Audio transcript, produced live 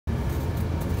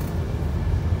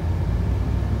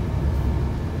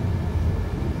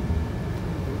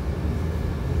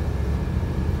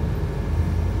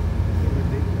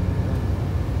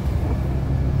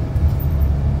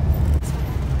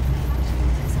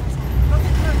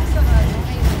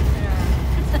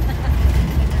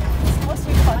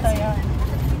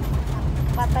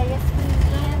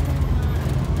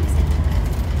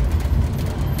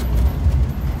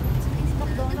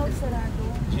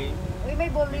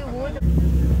Hollywood.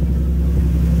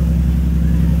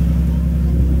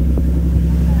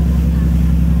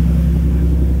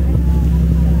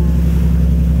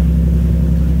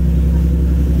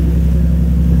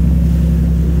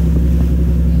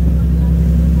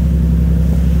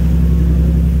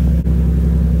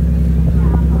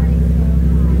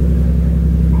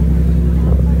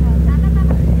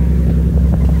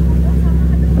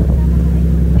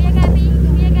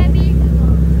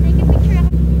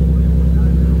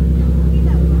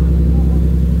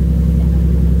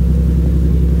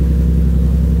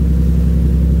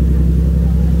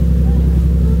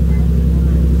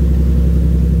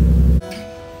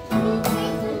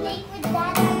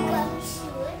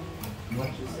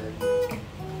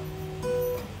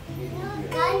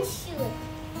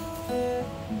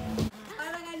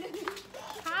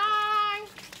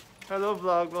 Hello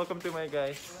vlog, welcome to my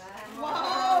guys.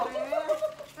 Wow!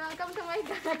 Welcome to my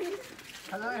guys.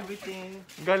 Hello everything.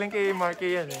 Galing kay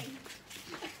Marky yan eh.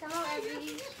 Hello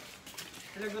every.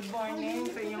 Hello, good morning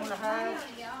sa inyong lahat.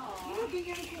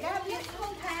 Let's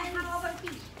hold hands. How about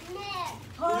feet?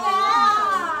 How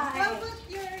about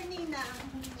your Nina?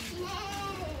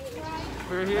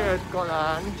 We're here at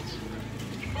Larn.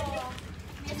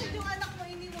 Kasi yung anak mo,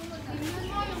 iniwan mo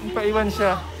na. Paiwan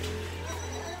siya.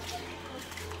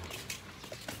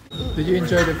 Did you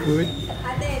enjoy the food?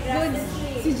 Good.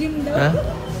 Si Jim daw. Huh?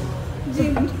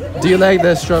 Jim. Do you like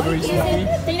the strawberry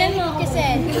smoothie? Tingnan mo ako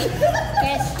kasi.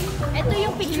 Yes. Ito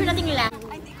yung picture nating lang.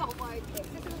 Ay, hindi ka umarte.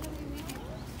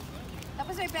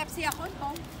 Tapos may Pepsi ako,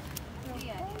 no? Hindi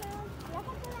yan.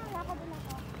 Lakad na lang. Lakad na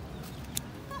ako.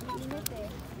 Minit eh.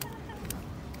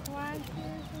 1,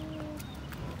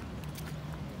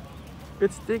 2, 3.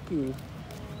 It's sticky.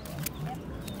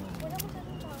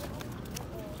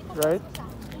 Right?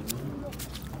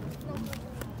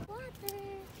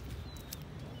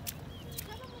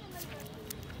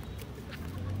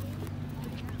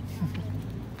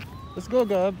 Let's go,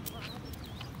 Gab.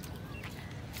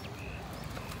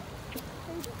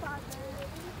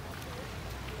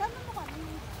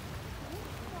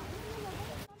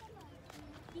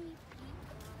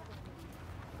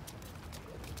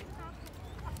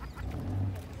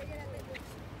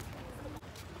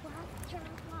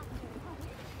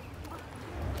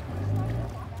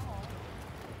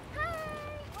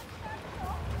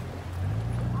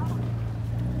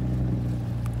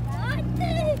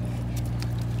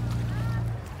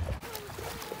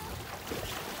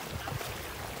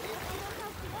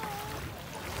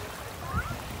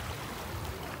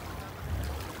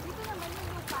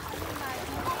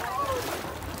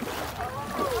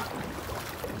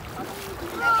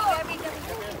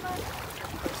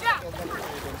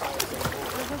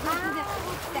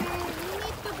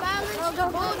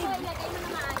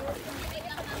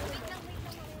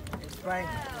 It's fine.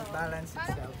 Balance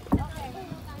itself.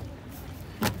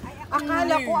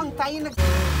 Akala ko ang tayo nag...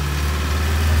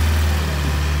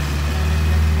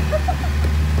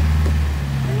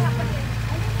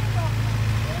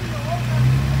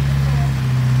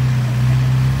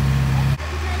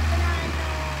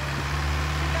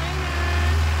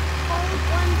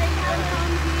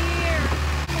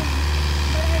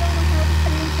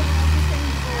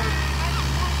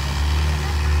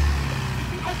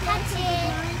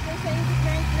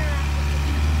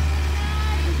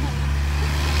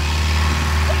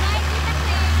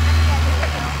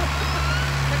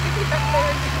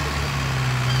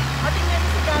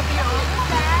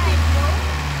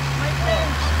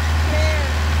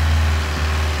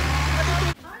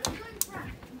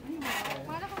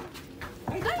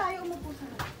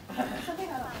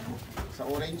 Sa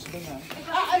orange doon ha.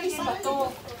 Aalis ba to?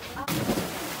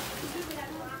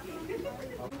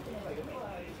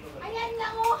 Ayan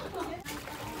lang oh!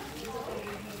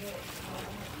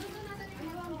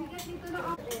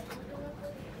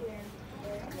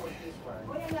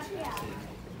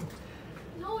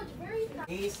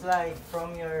 He's like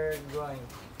from your groin.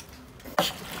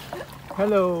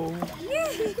 Hello.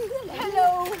 Hello!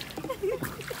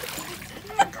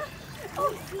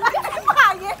 Ay,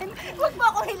 mahangin! Huwag mo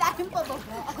ako hilahin pa ba?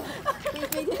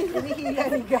 Hinihila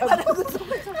ni Gabi. Parang gusto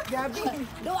ko sa Gabi.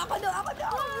 Do ako.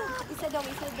 Isa daw,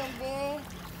 be.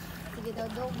 Sige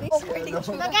daw, be.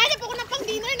 Naganap ako ng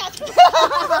pang-dinner natin.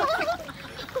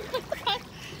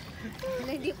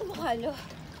 Hindi ko makalo.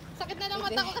 Sakit na ng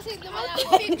mata ko kasi lumalaki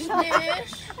fish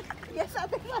dish. Yes,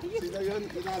 ate Marius. Sino yun?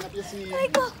 Hinanap niya si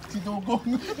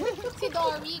Dugong. Si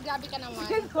Dory, grabe ka naman.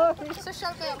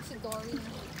 Social kaya si Dory.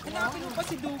 Hanapin mo pa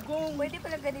si Dugong. Pwede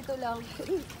pala ganito lang.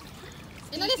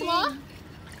 Inalis mo?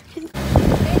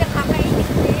 Ay,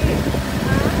 nakakainis eh.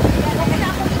 Kaya na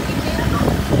ako isipin.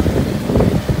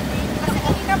 Kasi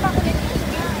kanina pa ako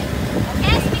nag-isip.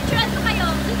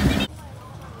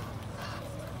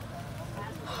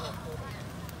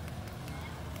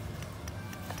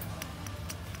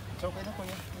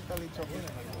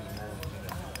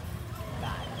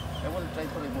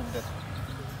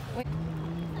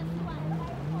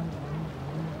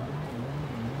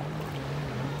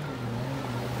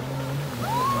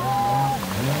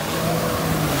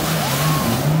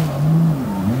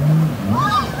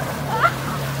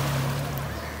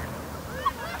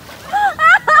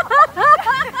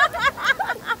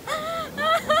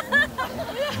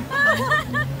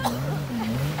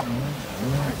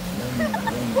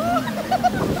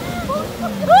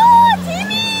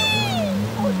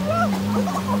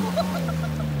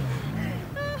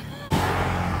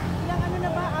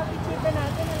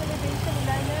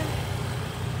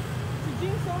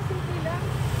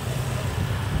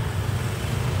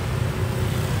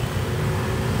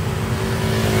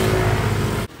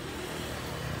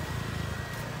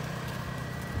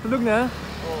 Tulog na?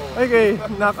 Okay,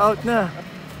 knockout na.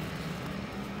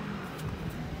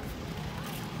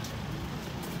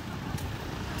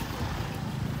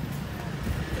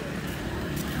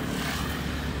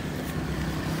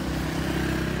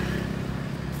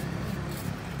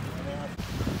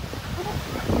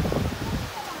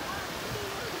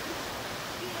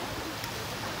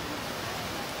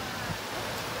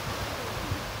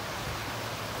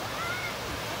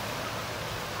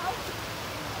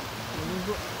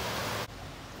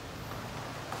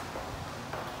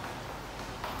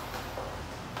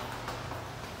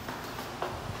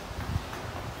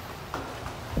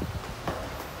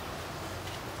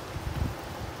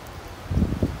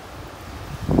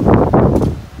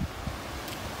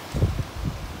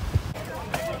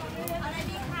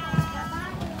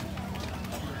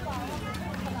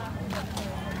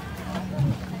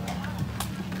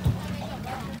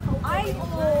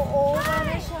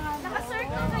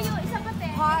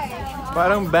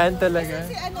 Parang band talaga.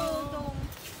 Si ano,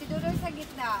 si Dudol sa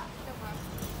gitna.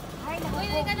 Ay, Uy,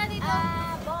 ka na dito.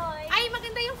 Boy. Ay,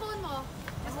 maganda yung phone mo.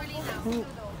 Mas malinaw.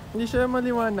 Hindi siya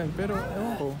maliwanag, pero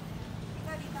ewan ko.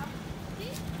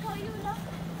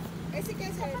 Eh, si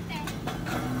Kesa.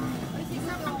 Ay, si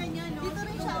Isa pa kanya, no? Dito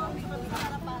rin siya. May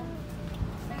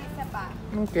isa pa.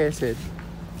 Anong Kesed?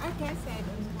 Ah, Kesa.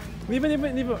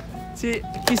 Di ba? Si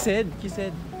Kised. Kesa.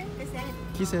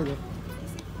 Kised.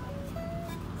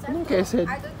 Anong Kesed?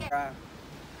 I don't care.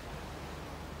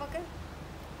 Okay.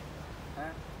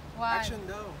 One,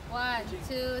 daw. 1,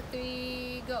 2,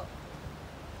 3, go.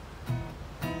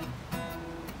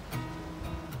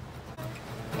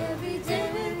 Every day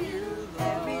with you,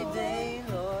 every day,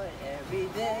 Lord, every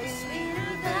day.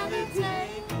 Sweeter than a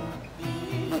day.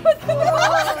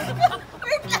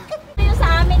 Yung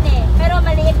sa amin eh, pero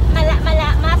maliit,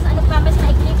 mas ano pa, mas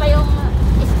maikli pa yung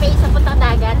space sa puntang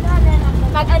dagat.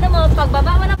 Pag ano mo,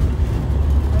 pagbaba mo ng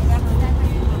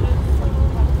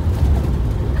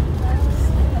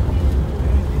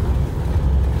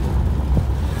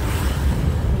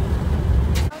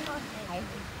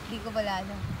Hindi ko wala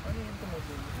na.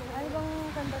 Ano bang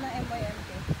kanta ng MYMK?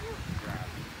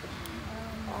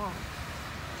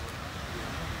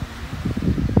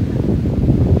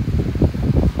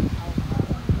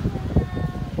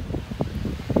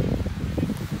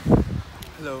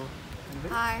 Hello.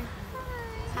 Hi.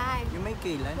 Hi. You may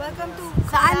kailan? Welcome to...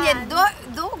 Saan yan?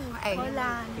 Doon. Ay.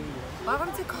 Kolan.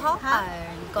 Welcome to Kolan.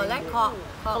 Kolan?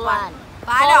 Kolan.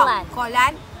 Paano?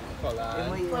 Kolan. Kolan?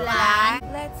 Kolan.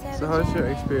 Let's have So how's your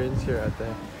experience here, ate?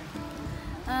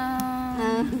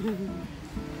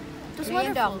 It was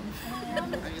wonderful.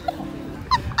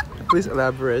 Please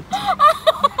elaborate.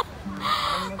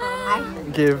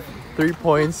 Give 3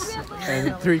 points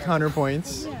and 3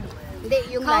 counterpoints Hindi,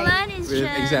 yung Kolan is with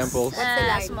just examples. What's the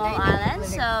a line? small island,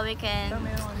 so you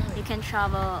can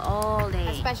travel all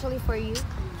day. Especially for you.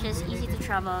 Just easy to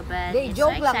travel, but Hindi, it's so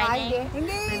joke lang ha. exciting.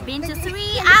 Hindi. We've been to 3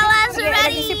 islands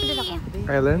already.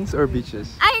 Islands or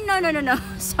beaches? No.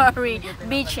 Sorry,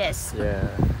 beaches. Yeah.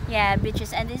 Yeah,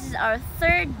 beaches, and this is our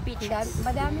 3rd beaches.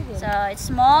 Madami din. So it's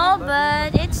small,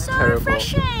 but it's so Terrible.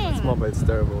 refreshing. Small but it's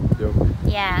terrible. Joke.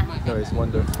 Yeah, No, it's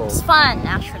wonderful. it's fun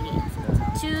actually.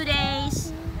 2 days.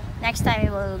 Next time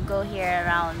we will go here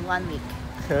around 1 week.